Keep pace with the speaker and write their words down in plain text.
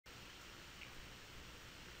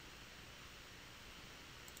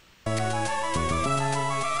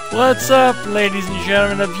What's up, ladies and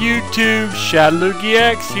gentlemen of YouTube?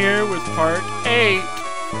 ShadowLugiX here with part 8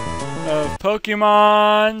 of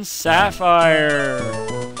Pokemon Sapphire.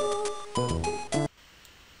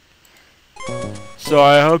 So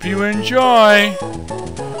I hope you enjoy.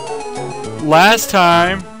 Last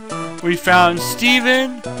time we found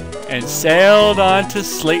Steven and sailed on to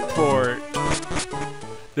Slateport.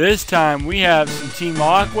 This time we have some Team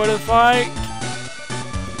Aqua to fight.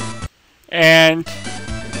 And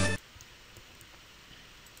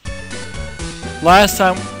this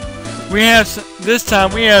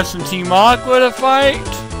time we have some Team Aqua to fight,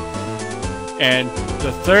 and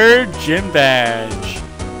the third gym badge.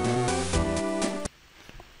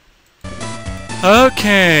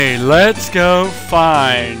 Okay, let's go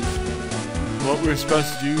find what we're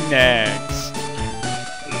supposed to do next.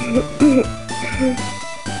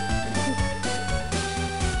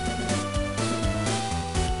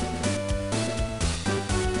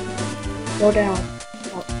 Go down.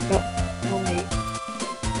 Oh, no, wait.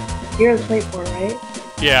 You're in Slateport, right?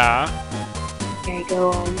 Yeah. Okay,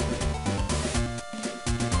 go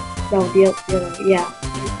no, the other, yeah.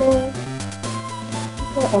 Go.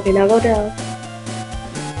 Okay, now go down.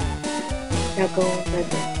 Now go right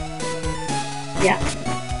there. Yeah.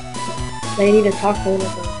 Now you need to talk to one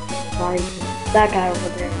of them. Sorry, that guy over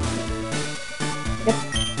there. Yep.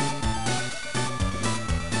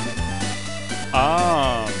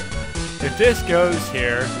 If this goes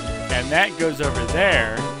here, and that goes over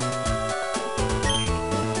there,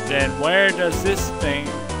 then where does this thing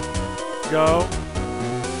go?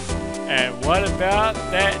 And what about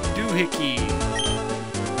that doohickey?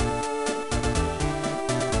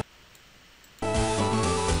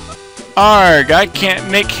 Arg, I can't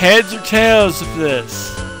make heads or tails of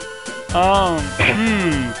this.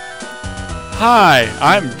 Hi,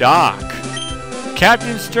 I'm Doc.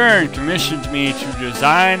 Captain Stern commissioned me to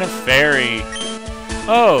design a ferry.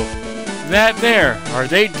 Oh, that there, are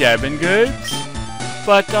they Devon goods?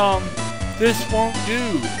 But, this won't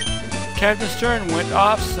do. Captain Stern went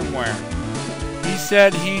off somewhere. He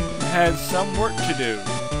said he had some work to do.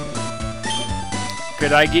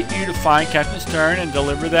 Could I get you to find Captain Stern and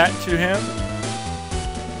deliver that to him?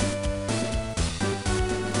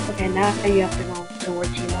 Okay, now you have to go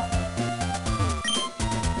towards Team Aqua.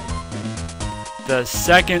 The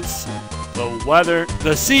seconds, the weather,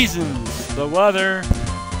 the seasons, the weather,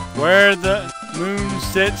 where the moon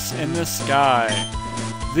sits in the sky.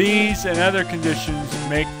 These and other conditions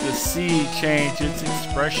make the sea change its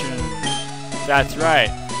expression. That's right,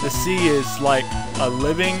 the sea is like a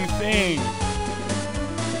living thing.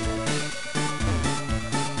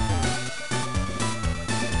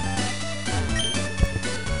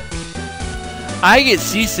 I get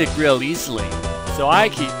seasick real easily, so I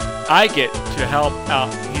get to help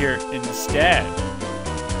out here instead.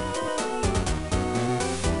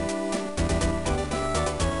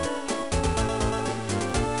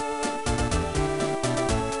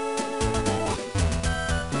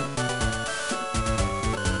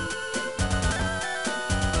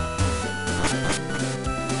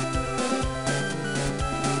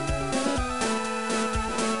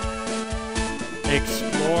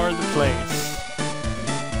 Explore the place.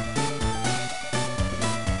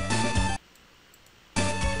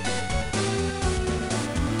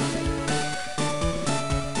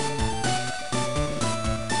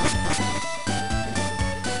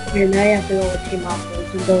 Okay, now you have to go with Team Aqua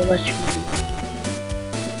and go let you move.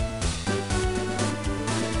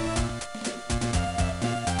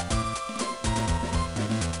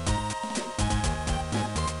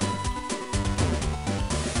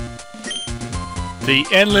 The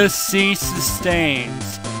endless sea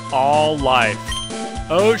sustains all life.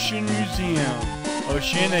 Oceanic Museum.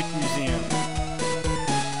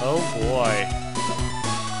 Oh boy.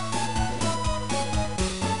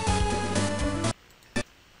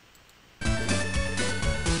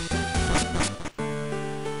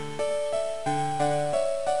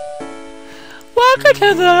 Welcome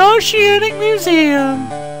to the Oceanic Museum.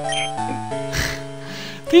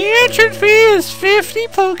 The entrance fee is 50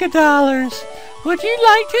 polka dollars. Would you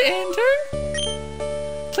like to enter?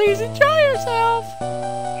 Please enjoy yourself.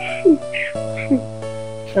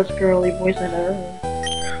 Such girly voice I never heard.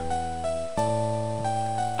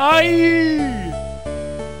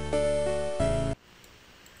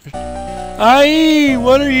 Aye,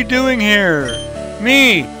 what are you doing here?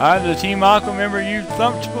 Me, I'm the Team Aqua member you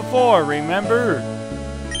thumped before, remember?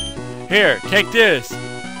 Here, take this,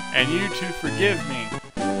 and you two forgive me.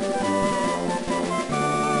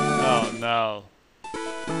 Oh no.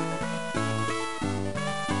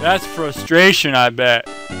 That's frustration, I bet.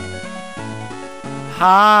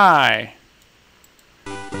 Hi.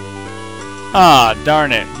 Ah,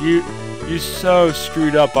 darn it. You so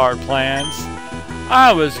screwed up our plans.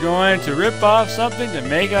 I was going to rip off something to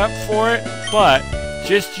make up for it, but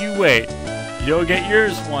just you wait. You'll get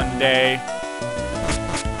yours one day.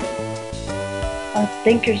 I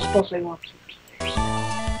think you're supposed to walk upstairs.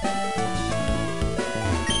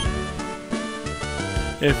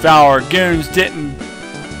 If our goons didn't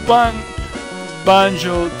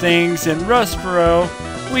bundle things in Rustboro,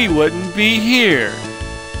 we wouldn't be here.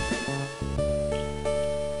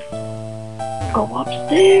 Go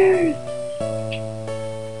upstairs!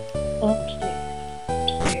 Upstairs.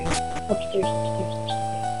 Upstairs.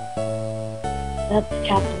 That's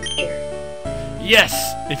Captain Stern. Yes,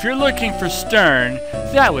 if you're looking for Stern,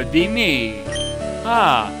 that would be me.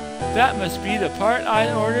 Ah, that must be the part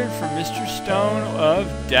I ordered from Mr. Stone of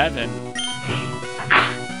Devon.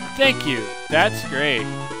 Thank you, that's great.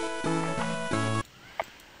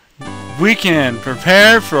 We can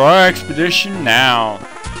prepare for our expedition now.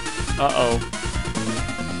 Uh-oh.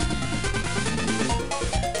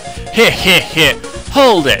 Hit, hit, hit.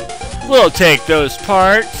 Hold it. We'll take those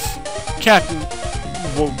parts. Captain...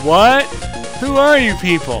 What? Who are you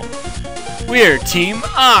people? We're Team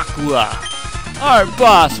Aqua. Our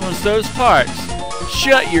boss wants those parts.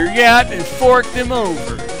 Shut your yap and fork them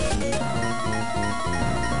over.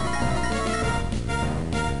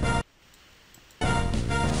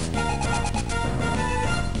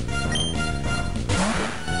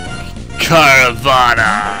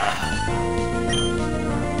 Caravana.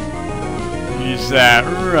 Is that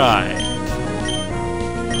right?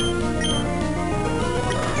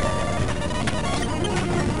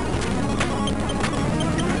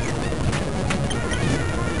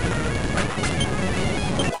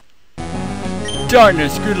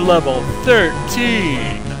 Darkness grew to level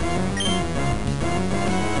 13.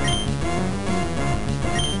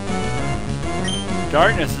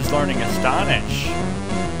 Darkness is learning Astonish.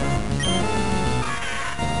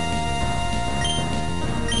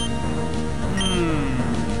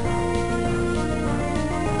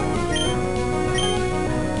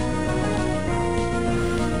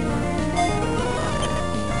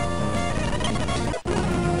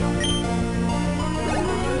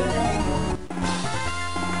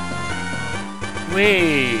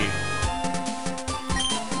 Wait.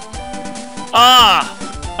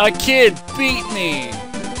 Ah! A kid beat me!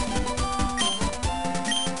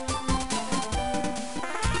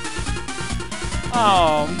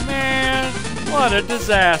 Oh man, what a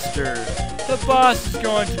disaster. The boss is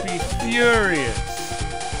going to be furious.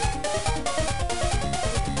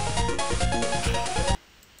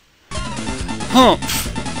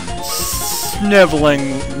 Humph!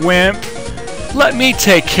 Sniveling wimp. Let me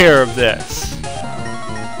take care of this.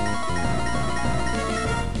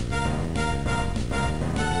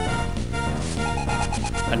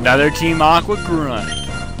 Another Team Aqua grunt.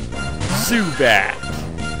 Zubat.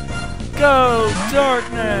 Go,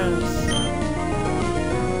 Darkness!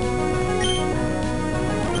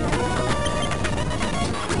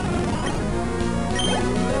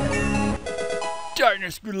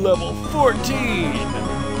 Darkness grew to level 14!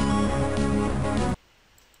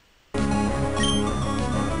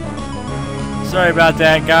 Sorry about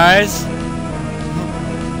that, guys.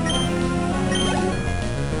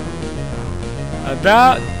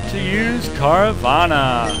 About to use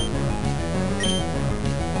Caravana.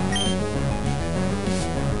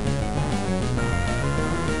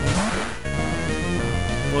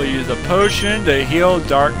 We'll use a potion to heal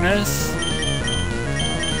Darkness.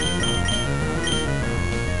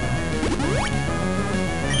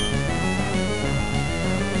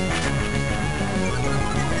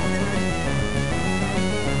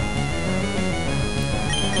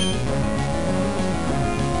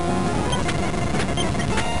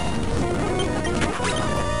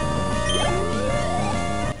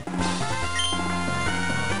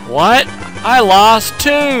 What? I lost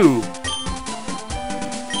two!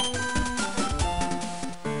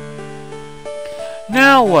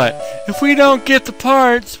 Now what? If we don't get the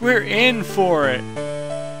parts, we're in for it.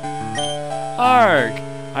 Arg!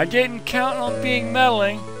 I didn't count on being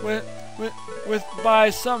meddling with by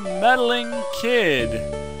some meddling kid.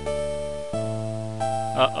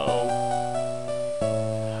 Uh-oh.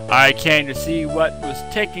 I came to see what was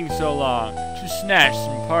taking so long to snatch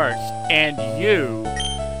some parts, and you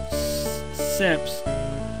simps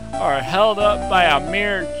are held up by a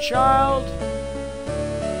mere child?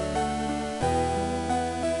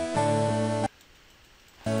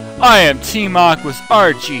 I am Team Aqua's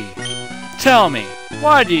Archie. Tell me,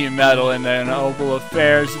 why do you meddle in the noble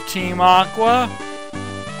affairs of Team Aqua?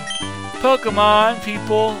 Pokemon,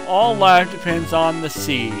 people, all life depends on the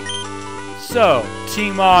sea. So,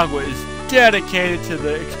 Team Aqua is dedicated to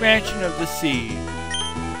the expansion of the sea.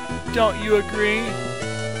 Don't you agree?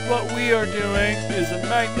 What we are doing is a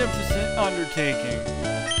magnificent undertaking.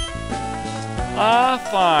 Ah,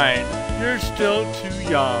 fine. You're still too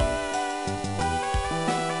young.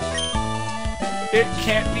 It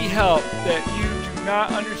can't be helped that you do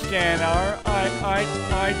not understand our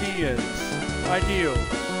ideals.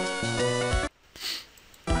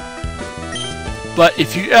 But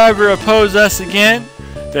if you ever oppose us again,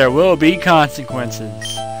 there will be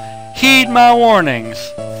consequences. Heed my warnings.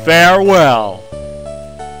 Farewell.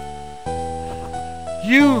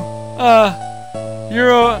 You're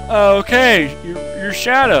okay. You're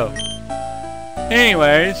Shadow.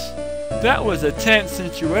 Anyways, that was a tense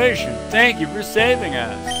situation. Thank you for saving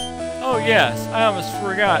us. Oh yes, I almost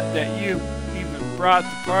forgot that you even brought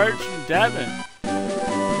the parts from Devon.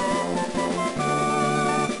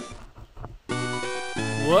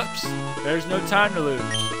 Whoops, there's no time to lose.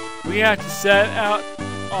 We have to set out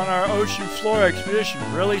on our ocean floor expedition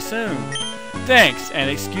really soon. Thanks, and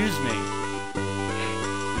excuse me.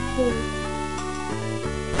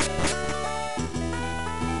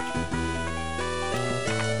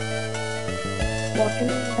 Walking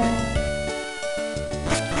around.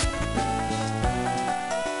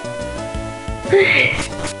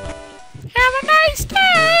 Have a nice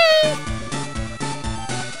day!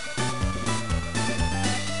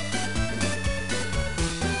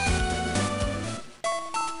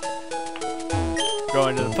 Go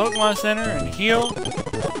into the Pokemon Center and heal.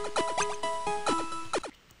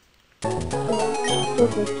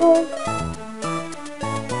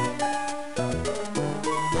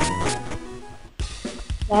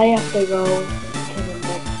 I have to go to the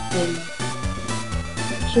next thing.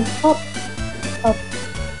 Just up.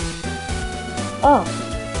 Oh.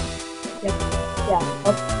 Yep. Yeah,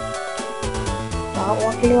 up. Not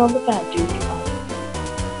walking around the fat dude.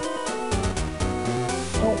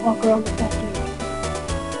 Don't walk around the fat dude.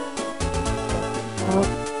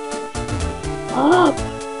 Up.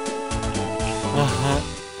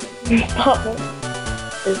 Stop it.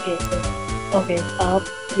 Okay, up.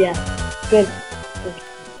 Yeah. Good.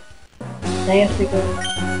 Now you have to go.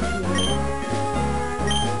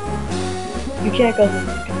 You can't go to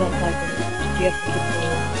that cycle. You have to keep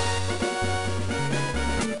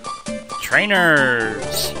going.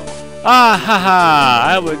 Trainers! Ah ha ha!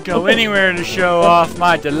 I would go anywhere to show off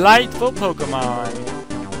my delightful Pokemon.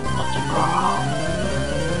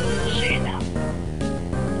 Say that.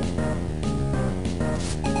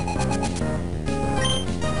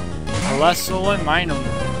 Colossal and Minum.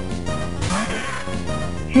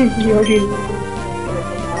 You already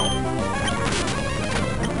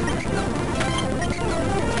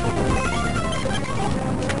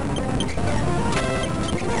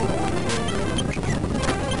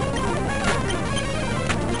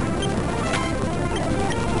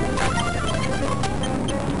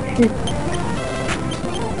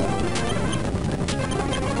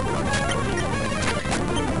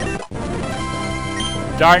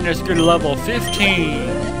Darkness good level 15.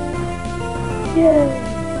 Yeah.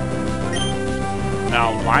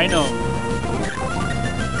 Now Minum.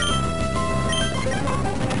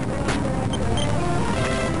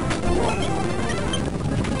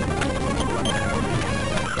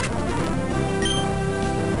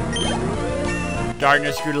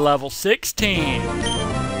 Darkness grew to level 16.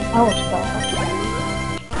 I was fast.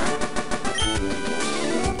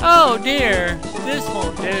 Oh dear, this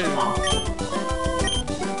won't do.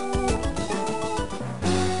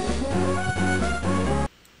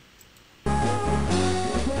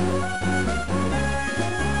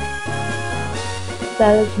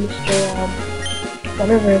 That is Mr.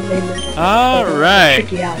 Whatever his name is. Alright.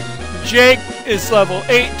 Tricky House. Jake is level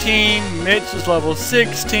 18, Mitch is level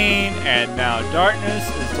 16, and now Darkness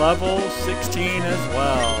is level 16 as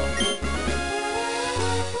well.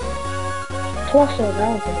 Plus, that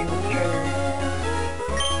was a new trainer.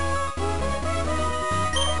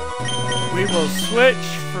 We will switch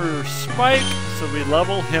for Spike, so we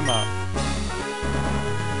level him up.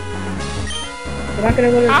 We're not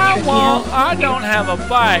gonna go to the Tricky House. I don't have a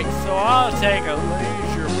bike, so I'll take a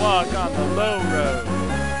leisure walk on the low road.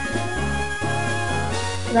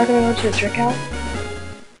 We're not gonna go to the Trick House.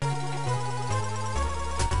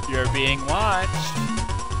 You're being watched.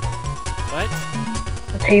 What?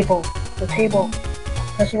 The table. The table.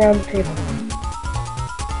 Press around the table.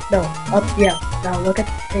 No, up, yeah. Now look at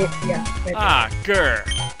the table. Yeah, right there. Ah, grr.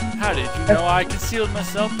 How did you know I concealed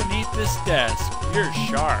myself beneath this desk? You're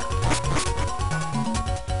sharp.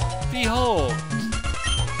 Behold,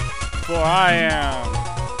 for I am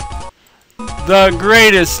the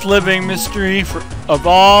greatest living mystery of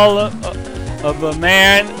all of a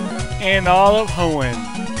man in all of Hoenn.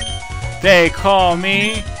 They call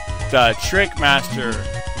me the Trick Master.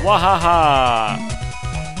 Wahaha!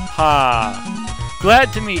 Ha!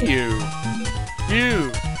 Glad to meet you.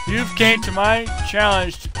 You've came to my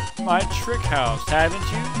challenge, my trick house, haven't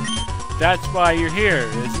you? That's why you're here,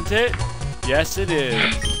 isn't it? Yes, it is.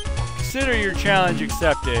 Consider your challenge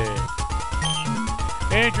accepted.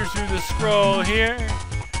 Enter through the scroll here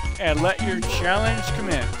and let your challenge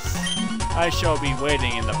commence. I shall be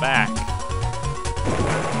waiting in the back.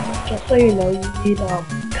 Just so you know, you need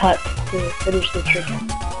cut to finish the trick.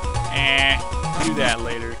 Do that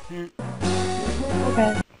later.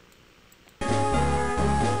 Okay.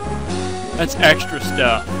 That's extra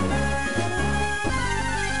stuff.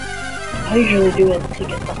 I usually do it to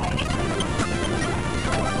get the item.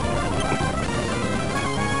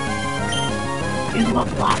 You love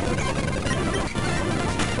black.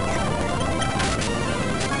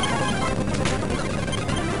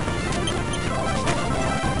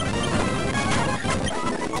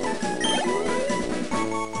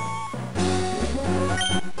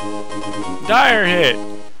 Dire hit.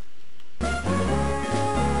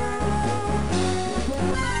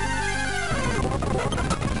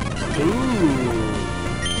 Ooh.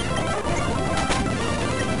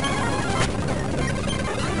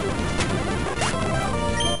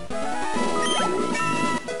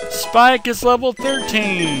 Spike is level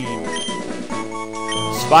 13.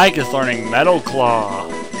 Spike is learning Metal Claw.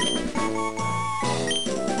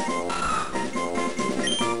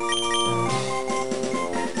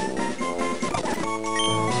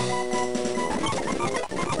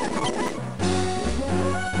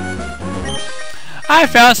 I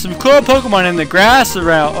found some cool Pokemon in the grass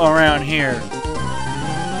around here.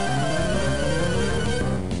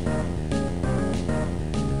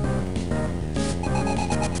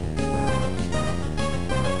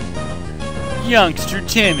 Youngster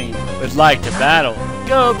Timmy would like to battle.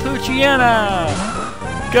 Go Poochyena!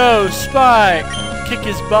 Go Spike! Kick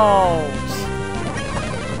his balls!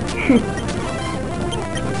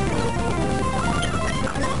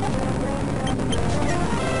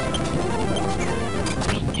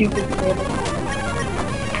 Stupid kid.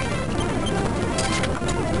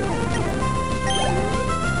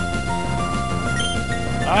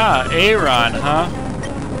 Ah, Aaron, huh?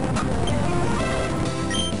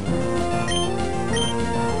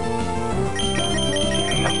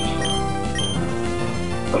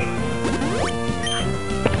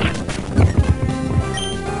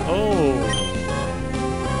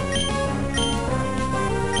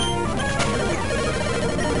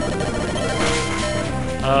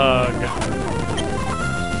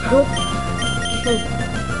 Ugh.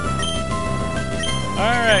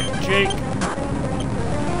 Alright, Jake.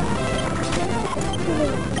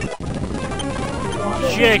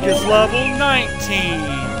 Jake is level 19.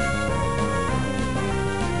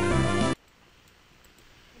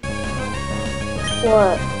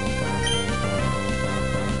 What?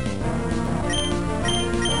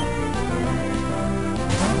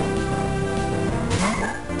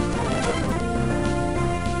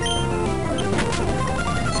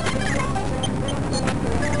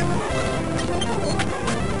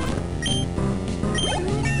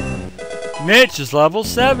 Mitch is level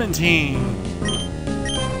 17.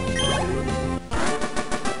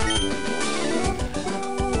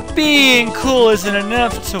 Being cool isn't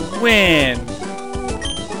enough to win.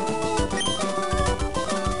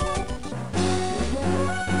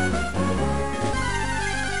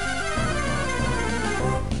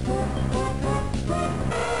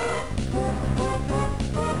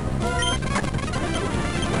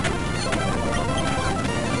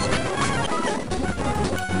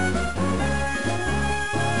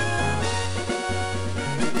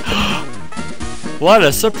 What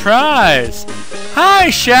a surprise!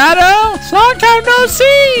 Hi, Shadow! Long time no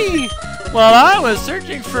see! While I was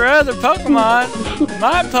searching for other Pokemon,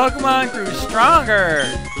 my Pokemon grew stronger.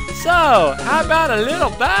 So, how about a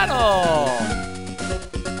little battle?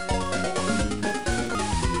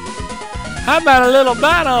 How about a little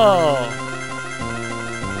battle?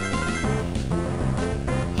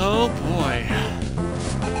 Oh boy.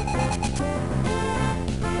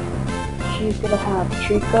 She's gonna have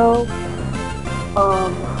Trico.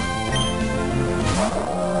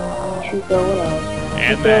 Trico, what else?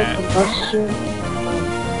 And Trico, that. Combustion,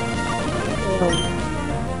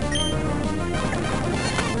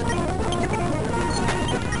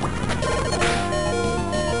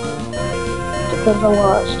 depends on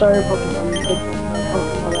what starter Pokemon you pick.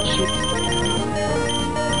 Pokemon that she.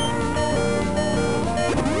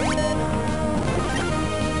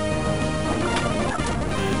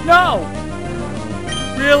 No!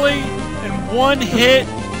 Really? In one hit?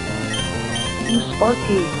 Use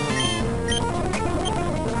Sparky.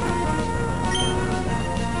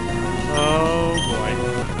 Oh boy.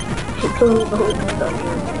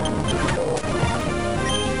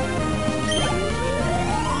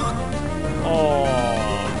 Oh.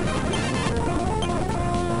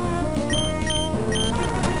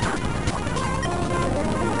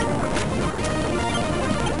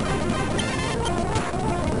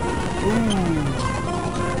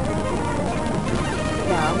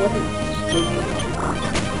 Yeah, I wasn't stupid.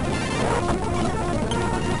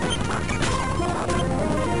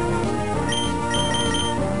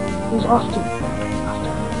 Who's Austin?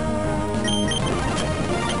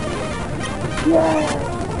 Yeah!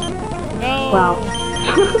 No! Wow.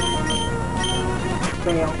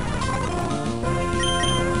 Fail.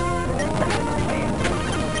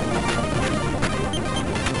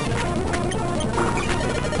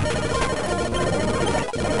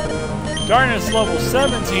 Darkness level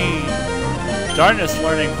 17! Darkness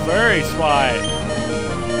learning Fairy Swipe!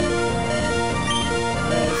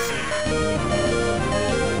 Let's see.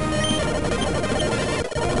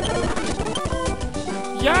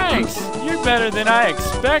 Yikes! You're better than I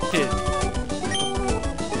expected!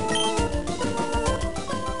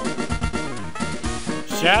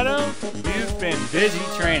 Shadow, you've been busy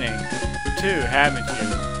training, too, haven't you?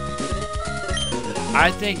 I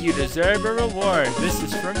think you deserve a reward. This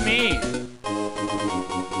is from me.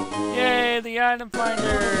 Yay, the item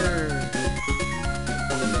finder!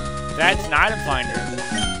 That's an item finder.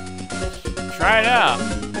 Try it out.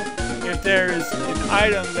 If there is an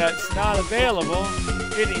item that's not available,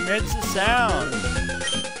 it emits a sound.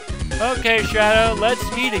 Okay, Shadow, let's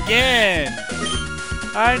meet again.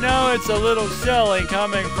 I know it's a little silly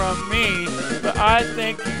coming from me, but I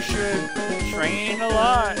think you should train a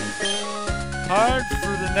lot. Hard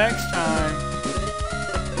for the next time.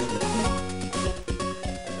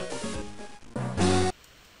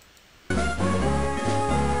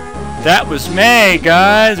 That was May,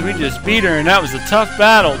 guys. We just beat her, and that was a tough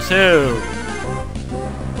battle, too.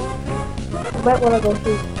 You might want to go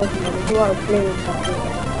through Pokemon if you want to play with something.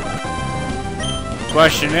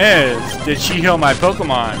 Question is, did she heal my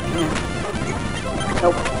Pokemon?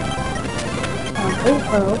 Nope. I think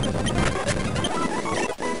so.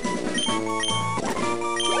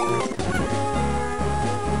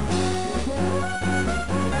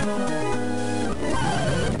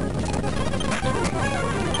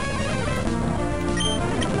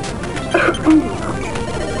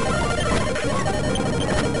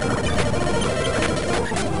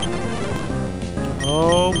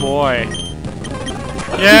 Oh boy.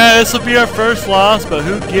 Yeah, this will be our first loss, but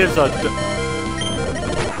who gives a...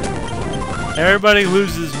 Everybody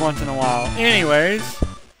loses once in a while. Anyways,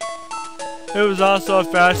 it was also a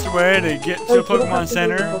faster way to get to a Pokemon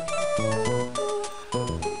Center.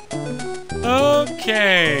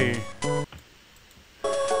 Okay.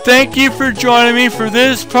 Thank you for joining me for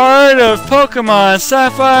this part of Pokemon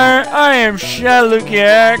Sapphire. I am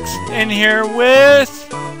ShadowLukiX, and here with...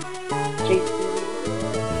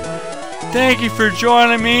 Thank you for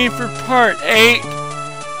joining me for part 8.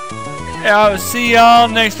 I'll see y'all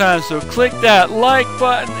next time, so click that like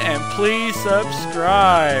button and please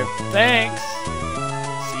subscribe. Thanks.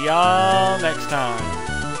 See y'all next time.